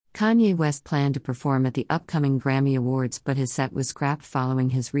Kanye West planned to perform at the upcoming Grammy Awards, but his set was scrapped following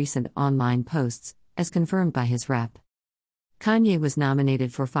his recent online posts, as confirmed by his rep. Kanye was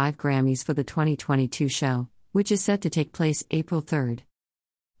nominated for 5 Grammys for the 2022 show, which is set to take place April 3.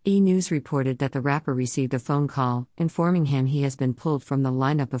 E! News reported that the rapper received a phone call, informing him he has been pulled from the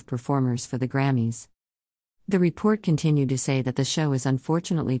lineup of performers for the Grammys. The report continued to say that the show is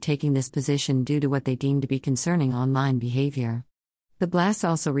unfortunately taking this position due to what they deem to be concerning online behavior. The blast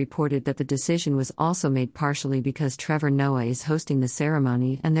also reported that the decision was also made partially because Trevor Noah is hosting the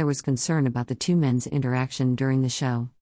ceremony and there was concern about the two men's interaction during the show.